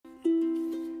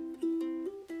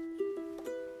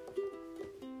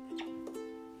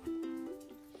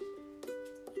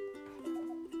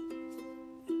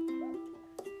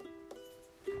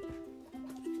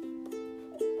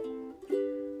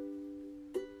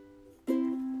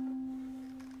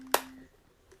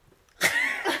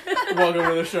Welcome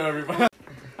to the show, everybody.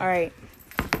 All right.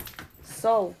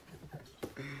 So,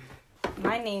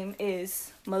 my name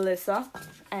is Melissa,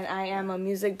 and I am a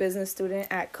music business student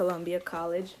at Columbia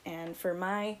College. And for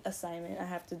my assignment, I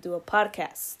have to do a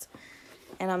podcast.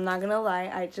 And I'm not going to lie,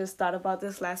 I just thought about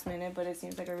this last minute, but it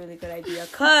seems like a really good idea.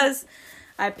 Because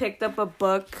I picked up a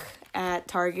book at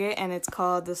Target, and it's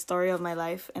called The Story of My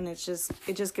Life. And it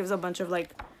just gives a bunch of,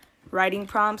 like, writing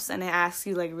prompts, and it asks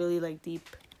you, like, really, like, deep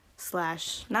 /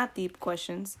 not deep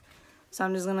questions. So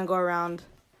I'm just going to go around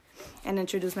and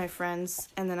introduce my friends,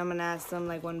 and then I'm going to ask them,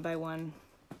 like, one by one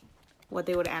what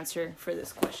they would answer for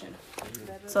this question.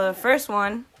 So the first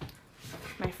one,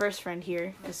 my first friend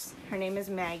here, her name is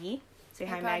Maggie. Say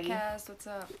hi, Maggie. Podcast, what's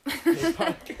up?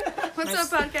 What's up,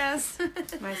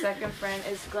 podcast? My second friend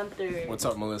is Gunther. What's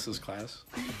up, Melissa's class?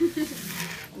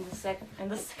 And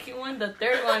the second one, the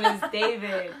third one is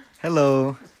David.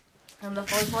 Hello. And the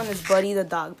fourth one is Buddy the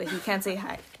dog, but he can't say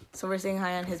hi. So we're saying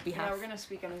hi on his behalf. Yeah, we're gonna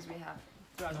speak on his behalf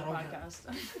throughout the podcast.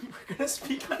 We're gonna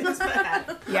speak on his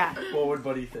behalf. Yeah. What would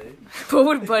Buddy say? What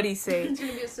would Buddy say? It's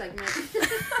gonna be a segment.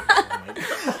 Oh my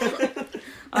god.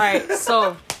 Alright,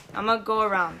 so I'm gonna go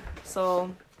around. So,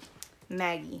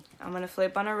 Maggie, I'm gonna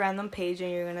flip on a random page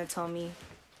and you're gonna tell me.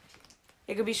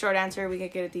 It could be short answer, we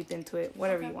could get deep into it,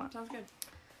 whatever you want. Sounds good.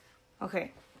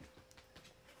 Okay.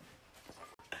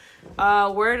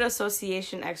 Word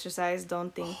association exercise,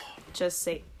 don't think, just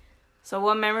say. So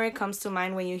what memory comes to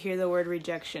mind when you hear the word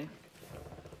rejection?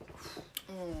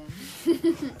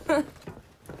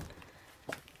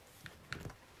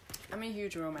 I'm a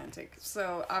huge romantic,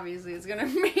 so obviously it's gonna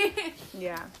be.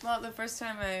 Yeah. Well, the first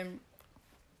time I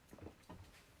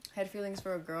had feelings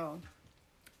for a girl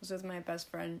was with my best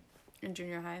friend in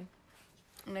junior high,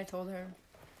 and I told her,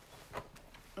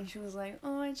 and she was like,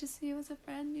 "Oh, I just see you as a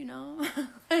friend, you know,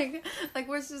 like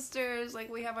we're sisters,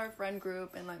 like we have our friend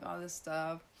group and like all this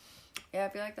stuff." Yeah, I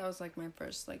feel like that was like my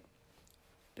first like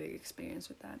big experience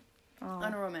with that,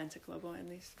 on a romantic level at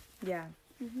least. Yeah,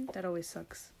 that always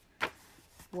sucks.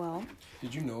 Well,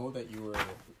 Did you know that you were,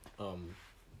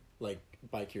 like,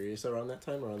 bi-curious around that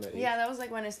time, around that age? Yeah, that was like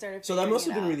when I started. So that must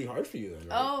have figuring been it really hard for you then,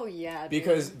 right? out. Oh yeah.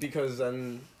 Dude. Because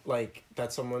then, like,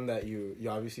 that's someone that you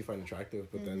obviously find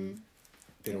attractive, but then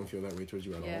they don't feel that way towards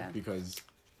you at all because,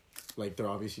 like, they're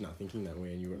obviously not thinking that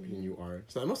way, and you are.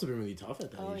 So that must have been really tough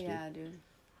at that age. Yeah, dude.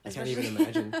 I can't even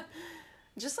imagine.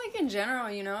 Just like in general,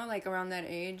 you know, like around that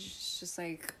age, it's just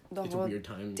like the It's whole a weird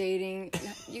time. dating.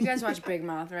 You guys watch Big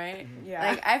Mouth, right?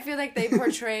 yeah. Like I feel like they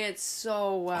portray it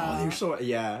so well. Oh, they're so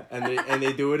and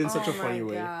they do it in such a funny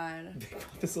way. Oh my god.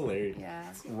 It's hilarious. Yeah.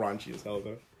 It's raunchy as hell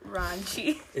though.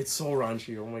 Raunchy. It's so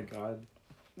raunchy. Oh my god.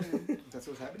 That's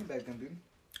what's happening back then, dude.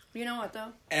 You know what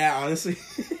though? Yeah, honestly.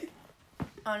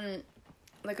 On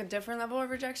like a different level of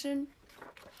rejection,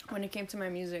 when it came to my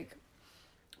music,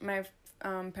 my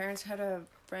parents had a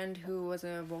friend who was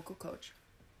a vocal coach,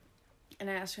 and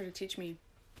I asked her to teach me,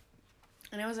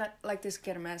 and it was at like this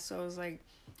kermesse, so it was like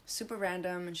super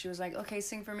random, and she was like, "Okay,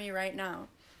 sing for me right now."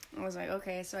 I was like,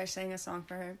 "Okay," so I sang a song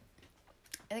for her.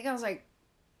 I think I was like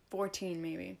 14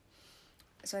 maybe,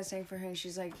 so I sang for her, and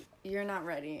she's like, "You're not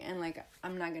ready, and like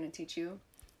I'm not gonna teach you."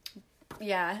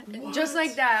 Yeah, What? just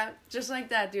like that,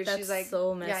 dude. That's she's like,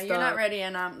 so messed "Yeah, you're not up. ready,"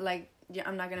 and I'm like, "Yeah,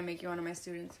 I'm not gonna make you one of my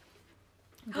students."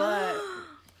 But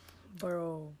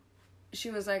Bro. she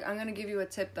was like, "I'm gonna give you a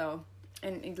tip though,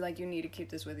 and like you need to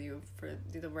keep this with you for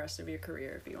the rest of your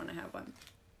career if you want to have one."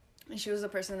 And she was the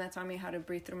person that taught me how to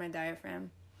breathe through my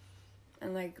diaphragm,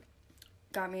 and like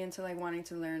got me into like wanting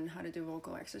to learn how to do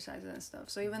vocal exercises and stuff.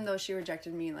 So even though she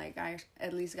rejected me, like I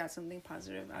at least got something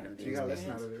positive out of the You got a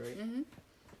lesson experience. out of it, right? Mm-hmm.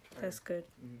 That's good.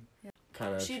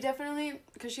 Kind of. She definitely,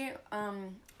 cause she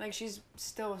like she's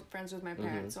still friends with my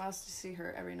parents, so I used to see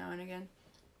her every now and again.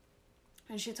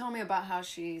 And she told me about how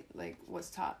she like was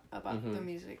taught about the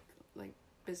music like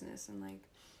business and like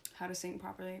how to sing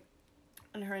properly,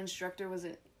 and her instructor was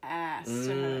an ass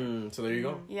to her. So there you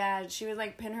go. Yeah, she would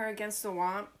like pin her against the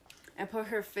wall and put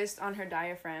her fist on her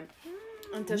diaphragm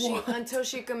until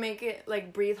she could make it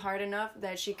like breathe hard enough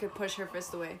that she could push her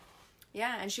fist away.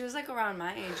 Yeah, and she was like around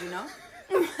my age, you know.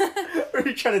 Or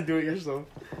you trying to do it yourself?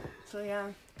 So yeah,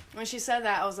 when she said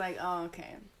that, I was like, oh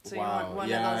okay. So you want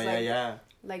one of those like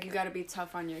like you gotta be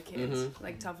tough on your kids,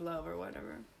 like tough love or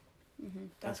whatever.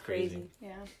 That's crazy.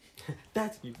 Yeah.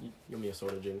 That's you give me a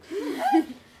soda, Jinx.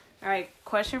 All right,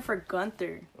 question for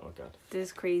Gunther. Oh god. This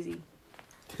is crazy.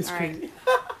 It's All crazy.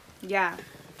 Yeah.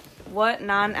 What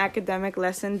non-academic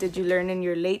lesson did you learn in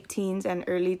your late teens and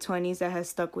early 20s that has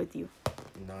stuck with you?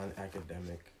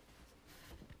 Non-academic.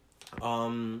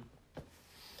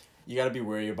 You gotta be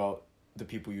wary about the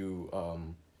people you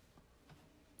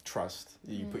trust.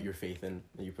 You put your faith in.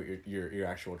 You put your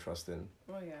actual trust in.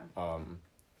 Oh yeah.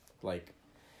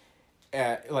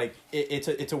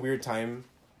 It's a weird time.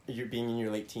 You're being in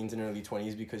your late teens and early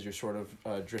 20s because you're sort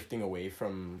of drifting away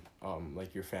from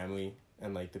like your family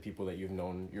and like the people that you've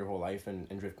known your whole life, and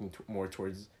drifting more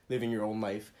towards living your own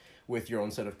life with your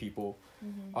own set of people,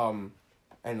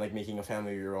 and like making a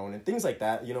family of your own and things like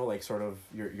that. You know, like sort of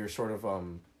you're sort of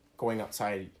going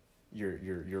outside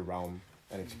your realm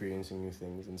and experiencing new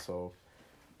things, and so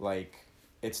like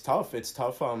it's tough.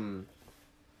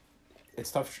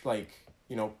 Like,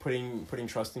 you know, putting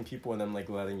trust in people and them like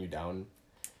letting you down,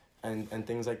 and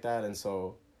things like that. And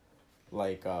so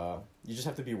like you just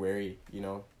have to be wary, you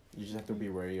know. You just have to be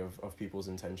wary of people's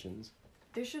intentions.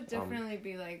 There should definitely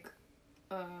be like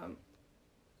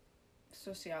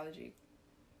sociology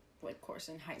like course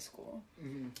in high school.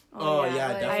 Mm-hmm. Oh yeah,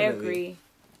 like, definitely. I agree.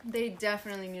 They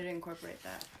definitely need to incorporate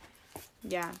that.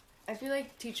 Yeah. I feel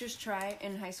like teachers try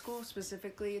in high school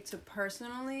specifically to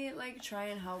personally like try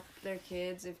and help their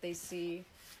kids if they see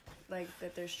like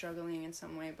that they're struggling in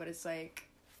some way, but it's like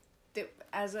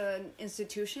as an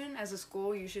institution, as a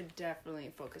school, you should definitely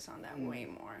focus on that way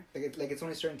more. It's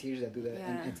only certain teachers that do that,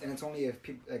 Yeah. and it's only if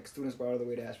people, like students go out of the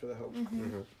way to ask for the help.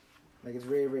 Mm-hmm. Like it's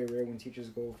very, very rare when teachers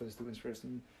go for the students first,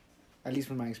 and at least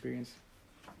from my experience.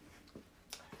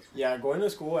 Yeah, going to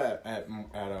school at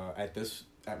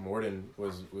Morden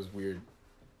was weird,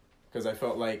 because I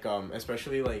felt like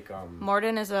especially like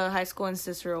Morden is a high school in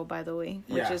Cicero, by the way,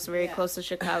 which is very close to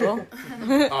Chicago.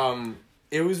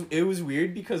 It was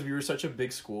weird because we were such a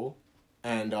big school,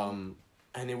 and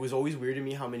it was always weird to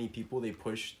me how many people they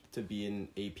pushed to be in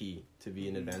AP, to be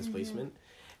in advanced placement,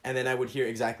 and then I would hear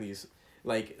exactly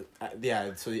like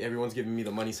so everyone's giving me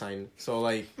the money sign, so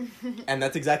like, and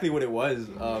that's exactly what it was.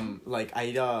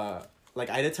 I'd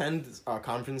attend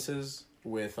conferences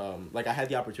with like I had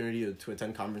the opportunity to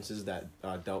attend conferences that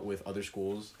dealt with other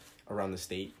schools around the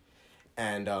state.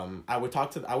 And I would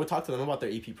talk to them about their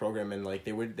AP program, and like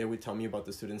they would tell me about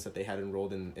the students that they had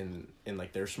enrolled in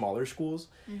like their smaller schools,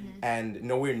 and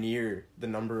nowhere near the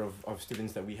number of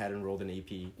students that we had enrolled in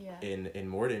AP in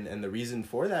Morden. And the reason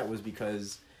for that was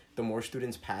because the more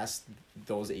students passed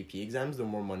those AP exams, the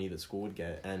more money the school would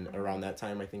get. And around that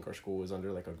time, I think our school was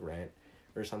under like a grant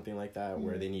or something like that,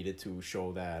 where they needed to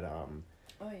show that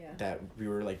that we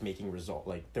were like making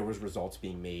there was results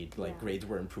being made, like grades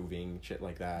were improving, shit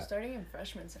like that. Starting in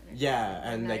freshman center. Yeah,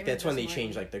 and like that's when they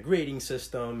changed like the grading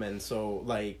system, and so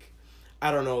like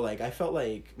I don't know, like I felt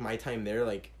like my time there,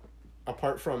 like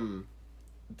apart from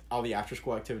all the after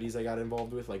school activities I got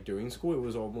involved with like during school, it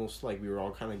was almost like we were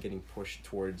all kind of getting pushed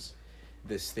towards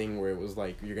this thing where it was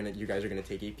like you guys are gonna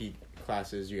take AP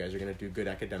classes, you guys are gonna do good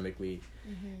academically,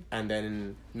 and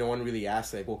then no one really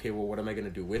asked like, okay, well, what am I gonna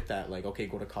do with that? Like, okay,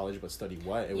 go to college, but study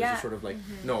what? It was just sort of like,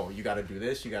 no, you gotta do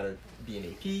this, you gotta be an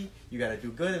AP, you gotta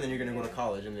do good, and then you're gonna go to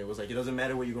college. And it was like, it doesn't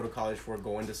matter what you go to college for,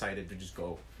 go undecided to just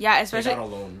go. Yeah, especially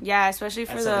alone. Yeah, especially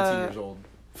for 17 years old.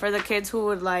 For the kids who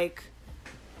would like,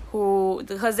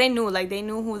 because they knew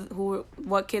who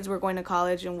what kids were going to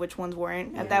college and which ones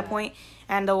weren't at that point,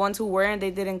 and the ones who weren't, they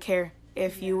didn't care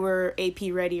if you were AP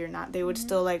ready or not. They would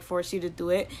still like force you to do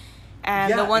it.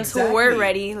 And the ones who were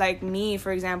ready, like me,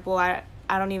 for example, I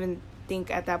don't even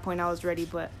think at that point I was ready,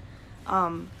 but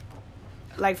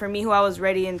like for me, who I was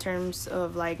ready in terms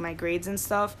of like my grades and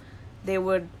stuff, they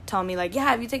would tell me like,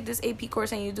 yeah, if you take this AP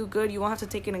course and you do good, you won't have to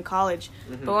take it in college.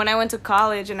 But when I went to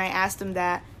college and I asked them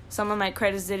that, some of my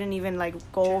credits didn't even like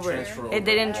go over. It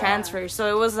didn't transfer.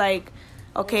 So it was like,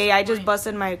 okay, I just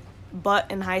busted my butt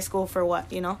in high school for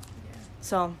what, you know?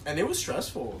 So. And it was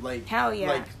stressful. Like, hell yeah.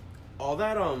 Like all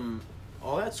that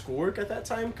schoolwork at that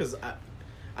time, because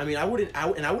I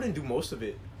wouldn't do most of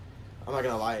it. I'm not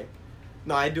gonna lie.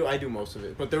 No, I do most of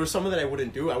it, but there was some that I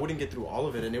wouldn't do. I wouldn't get through all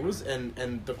of it, and it was and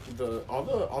the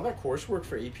all that coursework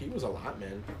for AP was a lot,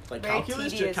 man. Like very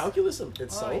calculus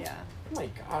itself. Oh, yeah. Oh my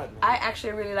god. Man. I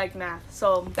actually really like math,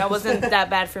 so that wasn't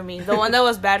that bad for me. The one that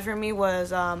was bad for me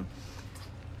was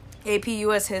AP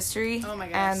US History. Oh my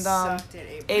god. And sucked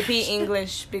at AP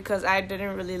English, because I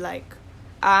didn't really like.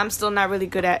 I'm still not really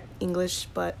good at English,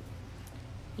 but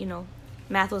you know,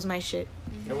 math was my shit.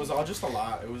 It was all just a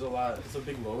lot. It was a lot. It's a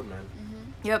big load, man.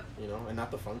 Yep. You know, and not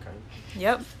the fun kind.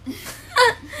 Yep.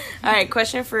 All right,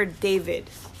 question for David.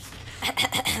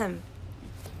 Thanks.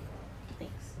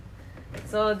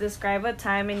 So, describe a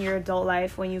time in your adult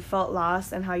life when you felt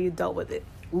lost and how you dealt with it.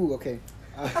 Ooh, okay.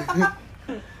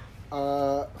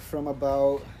 From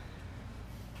about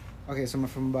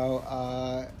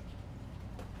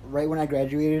right when I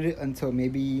graduated until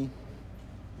maybe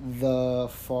the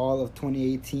fall of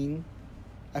 2018,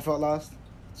 I felt lost.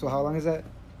 So how long is that?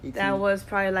 18. That was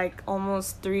probably like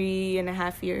almost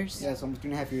 3.5 years. Yeah, it's almost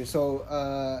 3.5 years.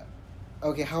 So,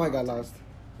 okay, how I got lost.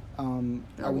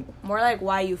 More like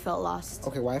why you felt lost.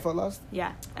 Okay, why I felt lost?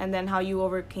 Yeah, and then how you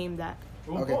overcame that.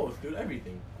 Well, Okay. both, dude.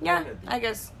 Everything. Yeah, I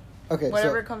guess. Okay,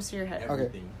 Whatever comes to your head.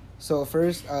 Everything. So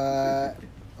first,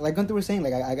 like Gunther was saying,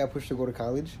 like I got pushed to go to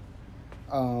college,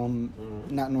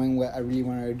 not knowing what I really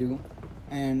wanted to do,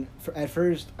 and at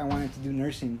first I wanted to do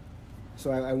nursing,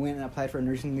 so I went and applied for a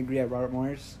nursing degree at Robert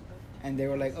Morris, and they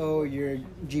were like, "Oh, your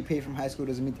GPA from high school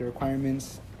doesn't meet the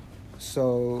requirements,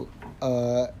 so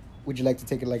would you like to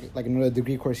take it like another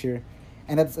degree course here?"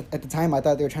 And at the time, I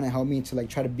thought they were trying to help me to like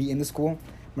try to be in the school,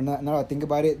 but now that I think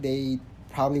about it, they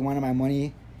probably wanted my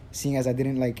money, seeing as I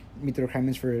didn't like meet the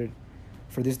requirements for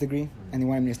this degree, and they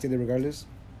wanted me to stay there regardless.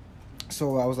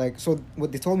 So I was like, so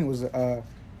what they told me was that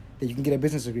you can get a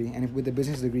business degree, and with the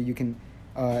business degree you can,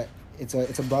 it's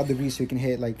a broad degree, so you can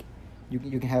hit like, you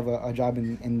can have a job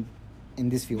in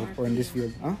this field or in this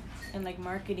field, huh? And like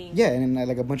marketing. Yeah, and then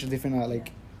like a bunch of different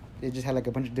like, it just had like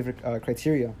a bunch of different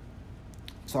criteria.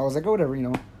 So I was like, oh, whatever,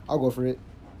 I'll go for it,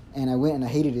 and I went and I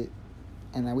hated it,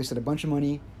 and I wasted a bunch of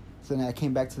money. So then I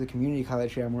came back to the community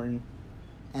college here at Morton,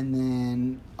 and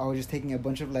then I was just taking a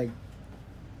bunch of like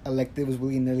electives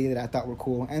willy-nilly that I thought were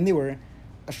cool, and they were.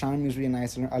 Astronomy was really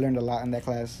nice. I learned a lot in that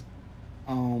class.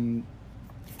 One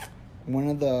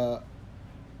of the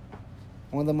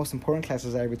most important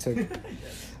classes I ever took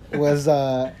was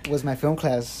my film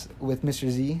class with Mr.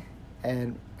 Z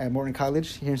at Morton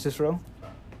College here in Cicero.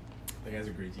 That guy's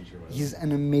a great teacher.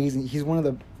 He's one of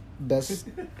the best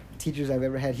teachers I've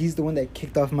ever had. He's the one that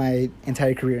kicked off my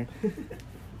entire career.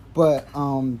 But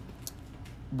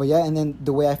yeah, and then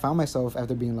the way I found myself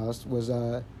after being lost was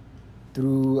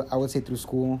through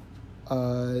school,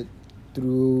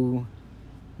 through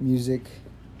music,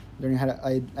 learning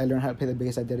I learned how to play the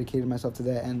bass. I dedicated myself to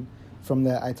that, and from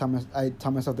that I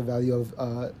taught myself the value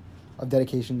of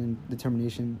dedication and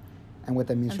determination, and what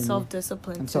that means and for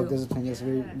self-discipline me. And too. self-discipline, yes,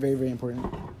 very, very, very important.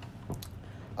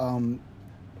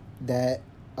 That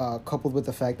coupled with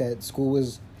the fact that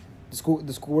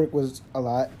the schoolwork was a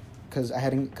lot, because I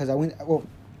went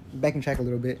back in track a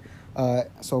little bit.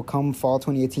 So come fall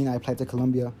 2018, I applied to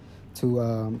Columbia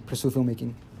to pursue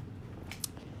filmmaking,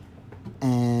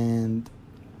 and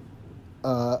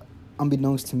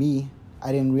unbeknownst to me,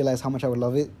 I didn't realize how much I would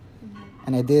love it,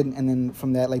 and I did. And then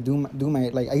from that, like do my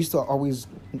like I used to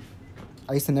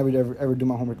never ever do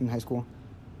my homework in high school,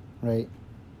 right?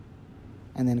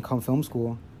 And then come film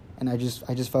school, and I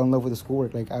just fell in love with the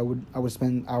schoolwork. Like I would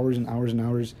spend hours and hours and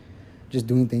hours just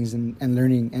doing things and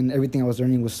learning, and everything I was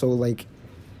learning was so like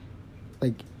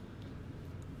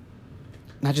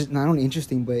not only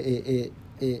interesting, but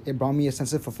it brought me a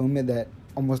sense of fulfillment that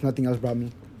almost nothing else brought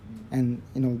me. And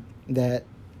that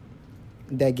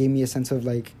gave me a sense of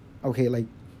like, okay, like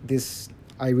this,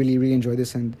 I really, really enjoy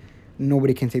this, and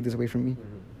nobody can take this away from me,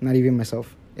 not even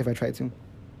myself if I try to.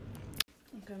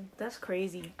 Okay, that's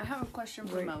crazy. I have a question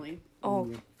for Melly. Oh.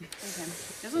 Okay.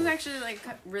 This was actually like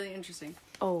really interesting.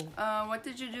 Oh. What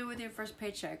did you do with your first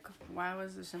paycheck? Why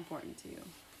was this important to you?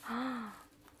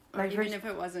 Or Like even if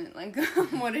it wasn't, like,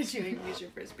 what did you use your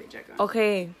first paycheck on?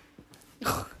 Okay.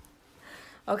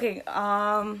 Okay,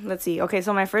 let's see. Okay,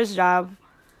 so my first job,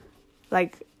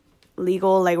 like,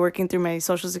 legal, like, working through my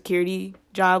Social Security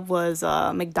job was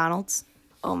McDonald's.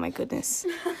 Oh, my goodness.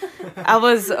 How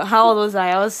old was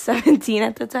I? I was 17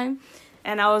 at the time.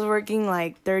 And I was working,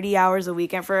 like, 30 hours a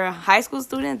week. And for a high school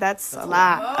student, that's a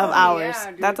lot of hours.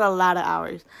 Yeah, that's a lot of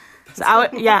hours. So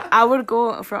I would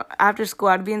go from after school.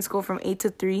 I'd be in school from 8 to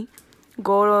 3,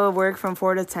 go to work from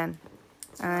 4 to 10,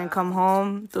 and then come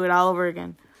home, do it all over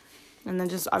again, and then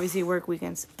just obviously work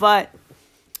weekends. But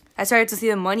I started to see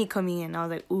the money coming in. I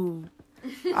was like, ooh,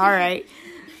 all right.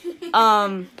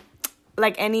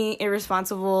 Like any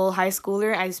irresponsible high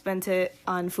schooler, I spent it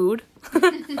on food.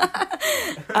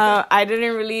 I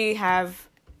didn't really have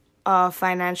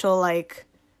financial like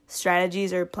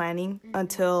strategies or planning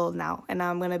until now, and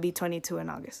I'm gonna be 22 in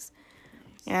August,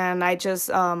 and I just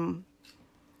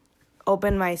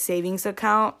opened my savings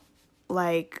account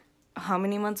like how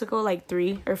many months ago, like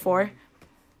 3 or 4,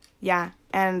 yeah.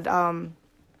 And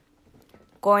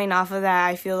going off of that,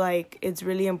 I feel like it's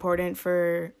really important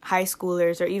for high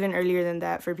schoolers or even earlier than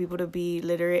that for people to be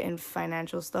literate in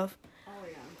financial stuff. Oh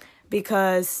yeah,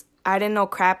 because I didn't know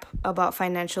crap about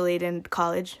financial aid in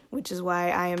college, which is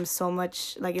why I am in so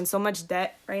much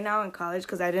debt right now in college,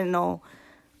 because I didn't know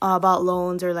about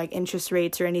loans or like interest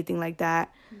rates or anything like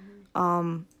that.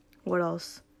 What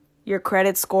else? Your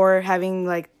credit score having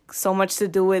like so much to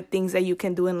do with things that you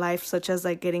can do in life, such as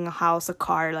like getting a house, a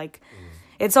car. Like,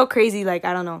 it's so crazy. Like,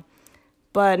 I don't know.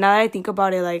 But now that I think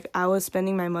about it, like, I was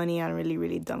spending my money on really,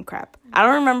 really dumb crap. I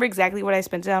don't remember exactly what I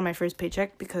spent it on my first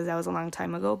paycheck because that was a long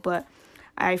time ago. But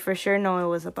I for sure know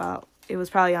it was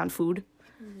probably on food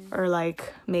or,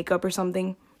 like, makeup or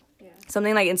something. Yeah.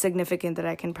 Something, like, insignificant that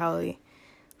I can probably,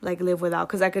 like, live without.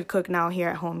 Because I could cook now here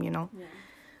at home, you know? Yeah.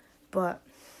 But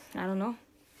I don't know.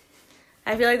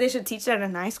 I feel like they should teach that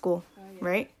in high school, Yeah.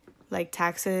 right? Like,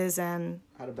 taxes and...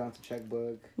 How to balance a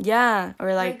checkbook. Yeah,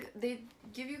 or, like they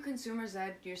give you consumers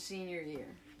that your senior year,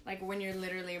 like when you're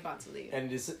literally about to leave.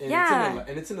 And it's Yeah.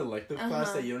 it's an elective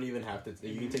class that you don't even have to.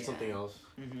 You can take something else.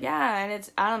 Yeah, and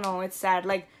it's, I don't know, it's sad.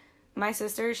 Like, my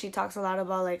sister, she talks a lot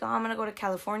about, like, oh, I'm gonna go to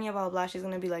California, blah, blah, blah. She's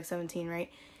gonna be, like, 17,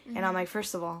 right? And I'm like,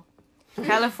 first of all,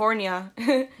 California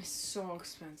It's so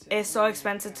expensive. is so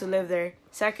expensive to live there.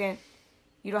 Second,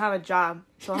 you don't have a job.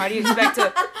 So how do you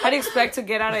expect to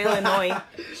get out of Illinois?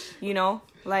 You know?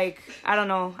 Like, I don't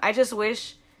know. I just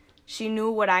wish she knew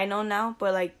what I know now,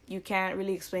 but, like, you can't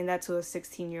really explain that to a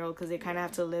 16-year-old because they kind of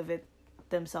have to live it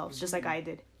themselves, just like I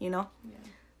did, you know? Yeah.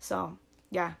 So,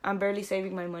 yeah, I'm barely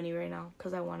saving my money right now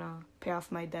because I want to pay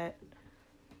off my debt.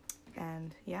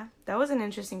 And, yeah, that was an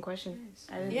interesting question.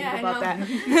 I didn't think about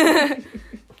that.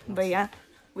 But, yeah,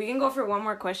 we can go for one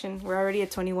more question. We're already at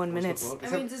 21 minutes. I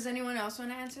mean, does anyone else want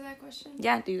to answer that question?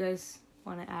 Yeah, do you guys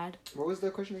want to add? What was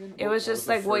the question again? It was just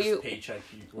like what you... Paycheck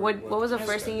What was the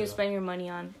first thing you spent your money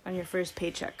on your first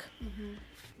paycheck?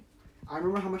 I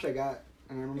remember how much I got,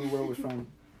 and I remember where it was from.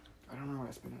 I don't know what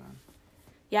I spent it on.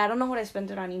 Yeah, I don't know what I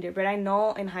spent it on either, but I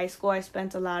know in high school I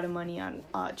spent a lot of money on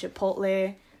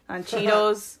Chipotle, on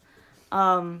Cheetos.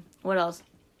 What else?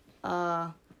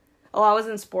 I was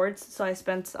in sports, so I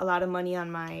spent a lot of money on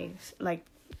my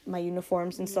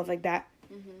uniforms and stuff like that.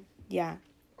 Yeah.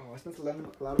 Oh, I spent a lot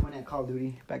of money on Call of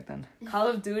Duty back then. Call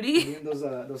of Duty? Getting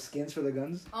those skins for the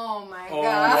guns. Oh my Oh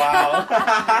god.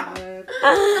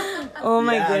 wow. Oh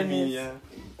my Yeah, I goodness. mean,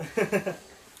 yeah.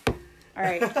 All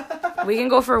right. We can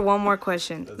go for one more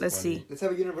question. That's Let's funny. see. Let's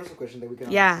have a universal question that we can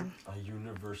Yeah. answer. A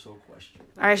universal question.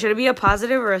 All right, should it be a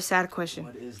positive or a sad question?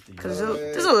 What is the? Because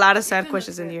there's a lot of sad can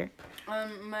questions in look here. I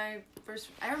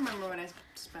remember when I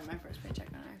spent my first paycheck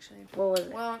on, actually. What was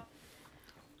it? Well,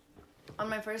 on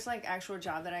my first, like, actual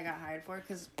job that I got hired for,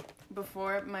 because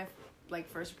before my, like,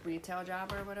 first retail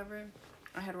job or whatever,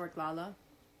 I had worked Lala.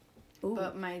 Ooh.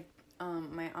 But my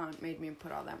aunt made me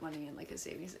put all that money in, like, a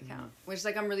savings account, which,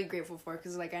 like, I'm really grateful for,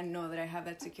 because, like, I know that I have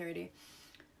that security.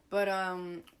 But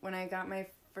when I got my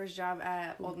first job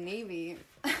at Old Navy,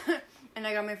 and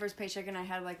I got my first paycheck, and I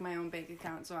had, like, my own bank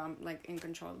account, so I'm, like, in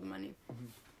control of the money.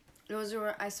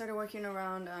 I started working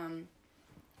around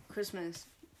Christmas,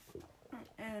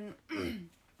 and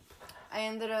I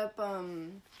ended up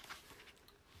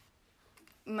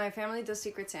my family does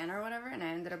Secret Santa or whatever, and I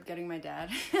ended up getting my dad.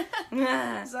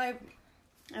 So I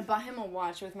bought him a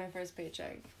watch with my first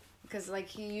paycheck, because, like,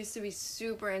 he used to be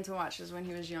super into watches when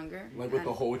he was younger. Like with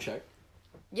the whole check.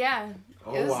 Yeah.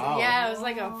 Oh wow. Yeah, it was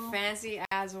like a fancy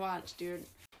ass watch, dude.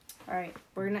 All right,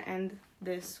 we're gonna end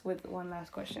this with one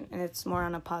last question, and it's more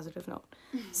on a positive note.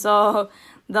 So,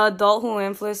 the adult who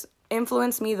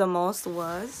influenced me the most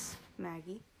was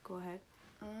Maggie. Go ahead.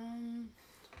 I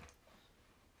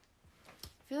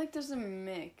feel like there's a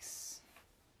mix.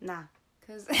 Nah.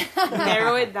 Cause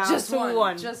Narrow it down just to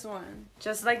one. Just one.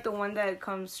 Just like the one that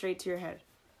comes straight to your head.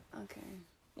 Okay.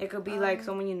 It could be like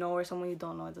someone you know or someone you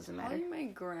don't know. It doesn't matter. Probably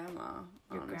my grandma.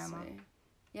 Your honestly. grandma.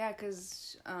 Yeah,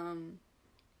 cause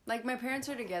like, my parents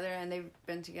are together and they've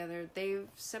been together. They've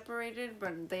separated,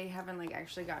 but they haven't, like,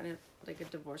 actually gotten like a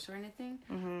divorce or anything.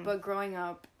 Mm-hmm. But growing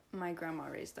up, my grandma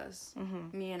raised us.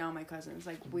 Mm-hmm. Me and all my cousins.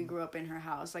 Like, we grew up in her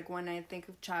house. Like, when I think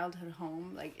of childhood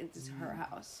home, like, it's her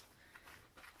house.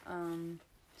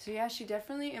 So yeah, she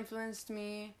definitely influenced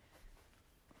me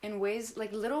in ways,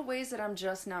 like, little ways that I'm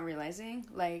just not realizing.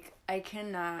 Like, I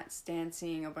cannot stand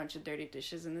seeing a bunch of dirty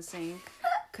dishes in the sink,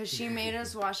 because she made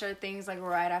us wash our things, like,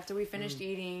 right after we finished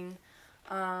eating.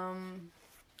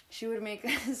 She would make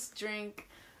us drink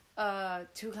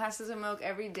 2 glasses of milk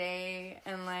every day,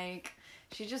 and, like,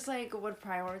 she just, like, would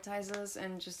prioritize us,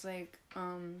 and just, like,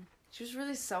 she was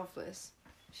really selfless.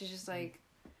 She's just, like,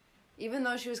 even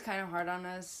though she was kind of hard on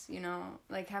us, you know,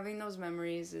 like, having those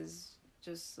memories is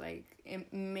just, like,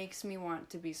 it makes me want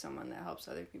to be someone that helps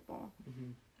other people.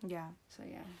 Yeah. So,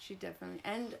 yeah, she definitely...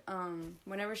 And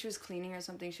whenever she was cleaning or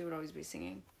something, she would always be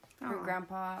singing. Her Aw.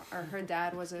 grandpa, or her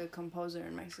dad, was a composer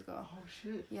in Mexico. Oh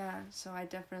shit. Yeah, so I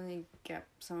definitely get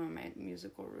some of my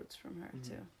musical roots from her,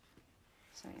 too.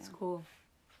 So, yeah. It's cool.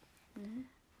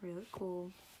 Really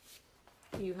cool.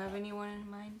 Do you have anyone in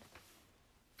mind?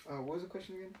 What was the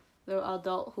question again? The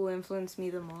adult who influenced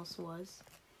me the most was?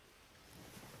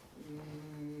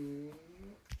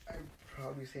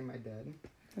 probably say my dad.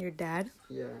 Your dad?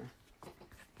 Yeah,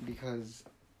 because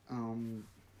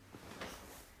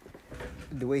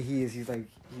the way he is,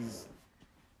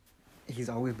 he's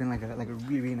always been like a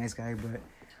really really nice guy, but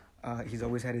he's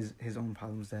always had his own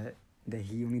problems that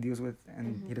he only deals with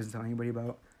and he doesn't tell anybody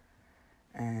about.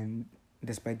 And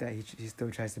despite that, he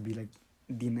still tries to be like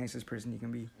the nicest person he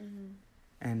can be.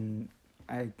 And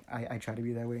I try to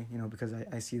be that way, you know, because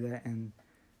I see that, and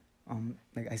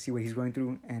like I see what he's going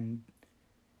through, and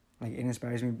like it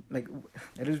inspires me. Like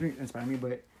it doesn't inspire me,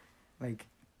 but like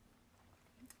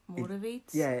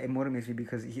motivates. It motivates me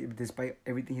because despite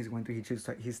everything he's going through,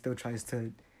 he still tries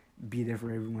to be there for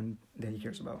everyone that he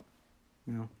cares about,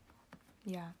 you know.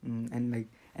 Yeah. And like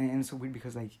and it's so weird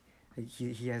because like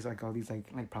he has like all these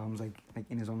like problems like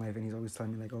in his own life, and he's always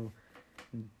telling me like, oh,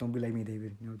 don't be like me,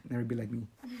 David, you know, never be like me.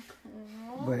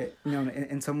 But you know,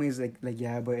 in some ways like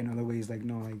yeah, but in other ways like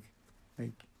no,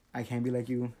 like I can be like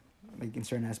you, like in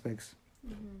certain aspects.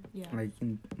 Yeah. Like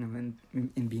in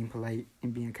in being polite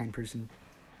and being a kind person,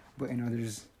 but in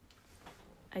others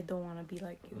I don't want to be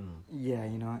like you. Yeah,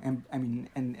 you know, and I mean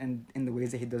and in the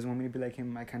ways that he doesn't want me to be like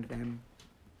him, I kind of am,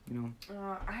 you know.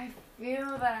 I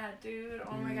feel that, dude.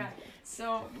 Oh my god.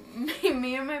 So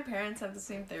me and my parents have the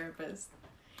same therapist,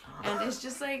 and it's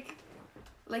just like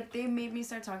they made me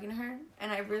start talking to her, and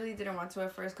I really didn't want to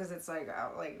at first because it's like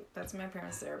that's my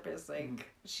parents' therapist. Like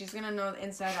she's gonna know the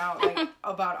inside out like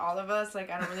about all of us. Like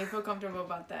I don't really feel comfortable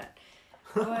about that,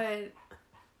 but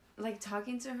like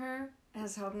talking to her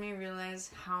has helped me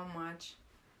realize how much,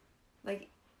 like,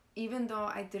 even though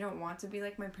I didn't want to be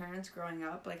like my parents growing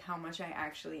up, like how much I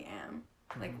actually am.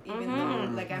 Like even though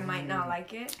like I might not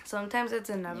like it. Sometimes it's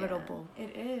inevitable. Yeah,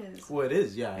 it is. Well, it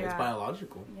is. Yeah, it's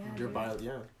biological.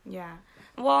 Yeah. Yeah.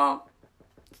 Well,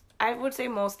 I would say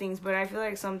most things, but I feel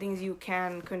like some things you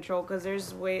can control because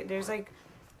there's like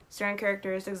certain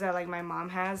characteristics that like my mom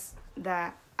has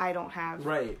that I don't have.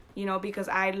 Right. You know, because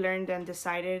I learned and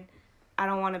decided I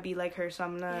don't want to be like her, so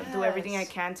I'm gonna do everything I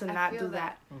can to not do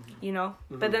that. You know.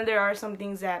 But then there are some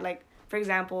things that, like, for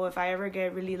example, if I ever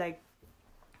get really like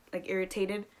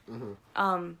irritated,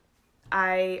 I'm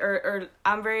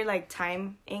very like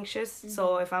time anxious.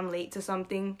 So if I'm late to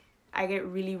something, I get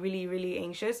really really really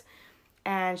anxious,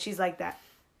 and she's like that.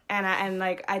 And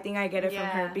I think I get it from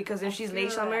her, because if she's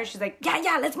late somewhere, she's like,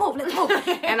 yeah, let's move.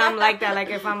 And I'm like that.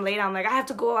 Like if I'm late, I'm like, I have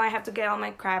to go. I have to get all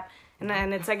my crap.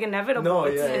 And it's like inevitable. No,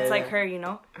 it's like her, you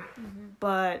know.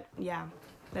 But yeah,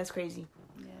 that's crazy.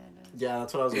 Yeah,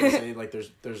 that's what I was gonna say. Like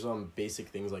there's basic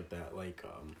things like that.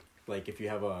 Like if you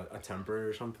have a temper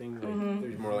or something, like,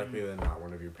 there's more likely than not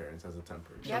one of your parents has a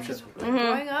temper. Yeah, because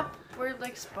growing up, we're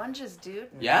like sponges, dude.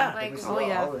 Yeah. Like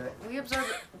we absorb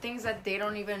things that they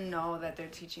don't even know that they're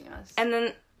teaching us. And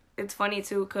then it's funny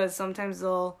too, because sometimes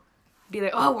they'll be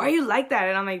like, oh, why are you like that?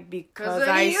 And I'm like, because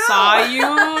I saw you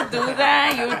do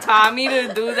that. You taught me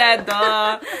to do that,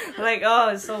 duh. Like, oh,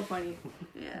 it's so funny.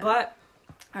 Yeah. But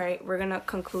all right, we're gonna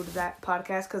conclude that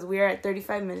podcast because we are at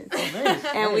 35 minutes. Oh, nice.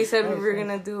 And we said we were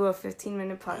gonna do a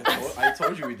 15-minute podcast. I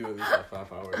told you we'd do at least like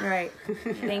 5 hours. Right.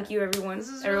 Thank you, everyone. This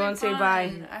is everyone really say fun.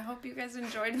 bye. I hope you guys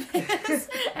enjoyed this.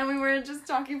 And we weren't just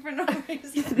talking for no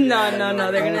reason. No.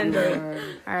 They're gonna enjoy it.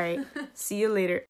 All right. See you later.